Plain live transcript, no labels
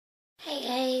Hey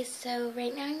guys, so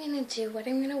right now I'm going to do what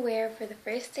I'm going to wear for the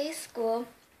first day of school.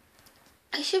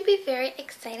 It should be very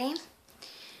exciting.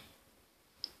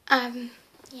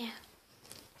 Yeah.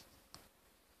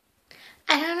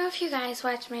 I don't know if you guys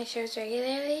watch my shows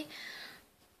regularly,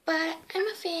 but I'm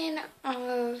a fan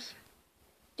of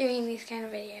doing these kind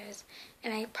of videos,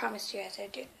 and I promised you guys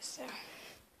I'd do this, so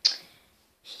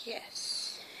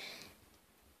yes.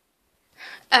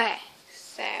 Okay,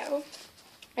 so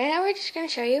right now we're just going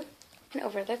to show you an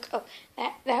overlook. Oh,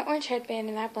 that orange headband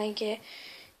and that blanket,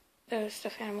 those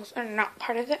stuffed animals are not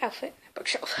part of the outfit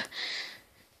bookshelf.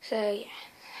 So yeah.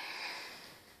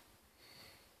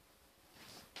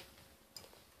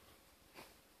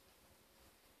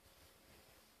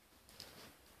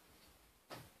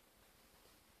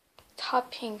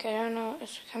 Hot pink. I don't know.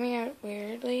 It's coming out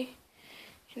weirdly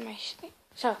in my thing.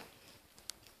 So,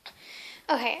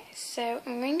 okay. So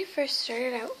I'm going to first start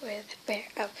it out with a pair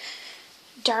of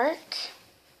dark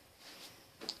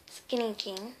skinny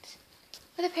jeans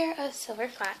with a pair of silver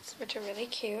flats, which are really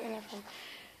cute and they're from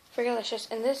Fergalicious.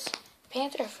 And this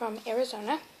pants are from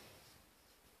Arizona.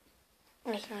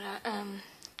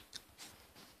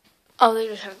 Oh, they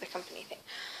just have the company thing.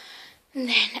 And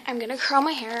then I'm going to curl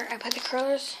my hair. I put the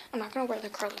curlers, I'm not going to wear the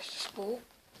curlers to school,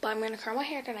 but I'm going to curl my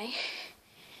hair tonight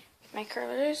with my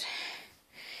curlers.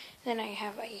 Then I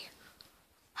have a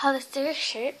Hollister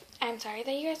shirt. I'm sorry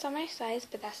that you guys saw my size,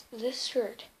 but this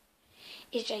shirt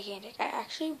is gigantic. I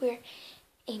actually wear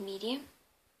a medium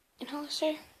in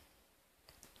Hollister,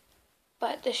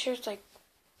 but this shirt's like,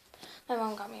 my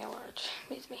mom got me a large,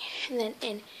 beats me. And then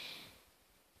in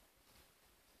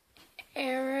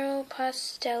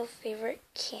Aeropostale favorite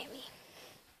cami.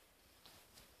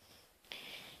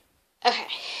 Okay,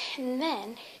 and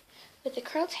then with the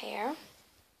curled hair,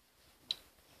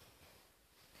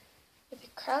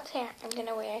 I'm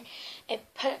gonna wear. I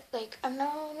don't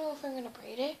know if I'm gonna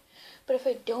braid it, but if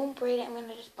I don't braid it, I'm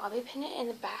gonna just bobby pin it in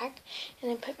the back, and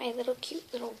then put my little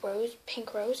cute little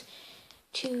pink rose,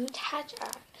 to attach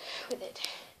on with it.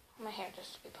 My hair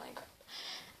just to be plain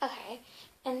curled. Okay,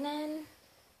 and then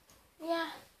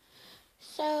yeah.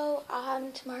 So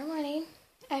tomorrow morning,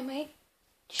 I might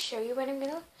show you what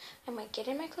I might get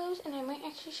in my clothes, and I might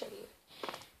actually show you.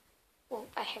 Well,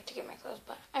 I have to get my clothes,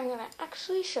 but I'm going to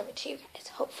actually show it to you guys,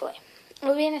 hopefully.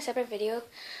 It'll be in a separate video.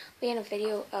 It'll be in a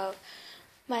video of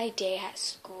my day at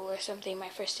school or something, my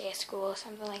first day at school or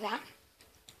something like that.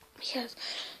 Because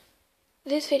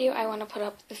this video I want to put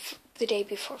up the day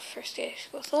before first day of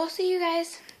school. So I'll see you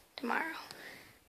guys tomorrow.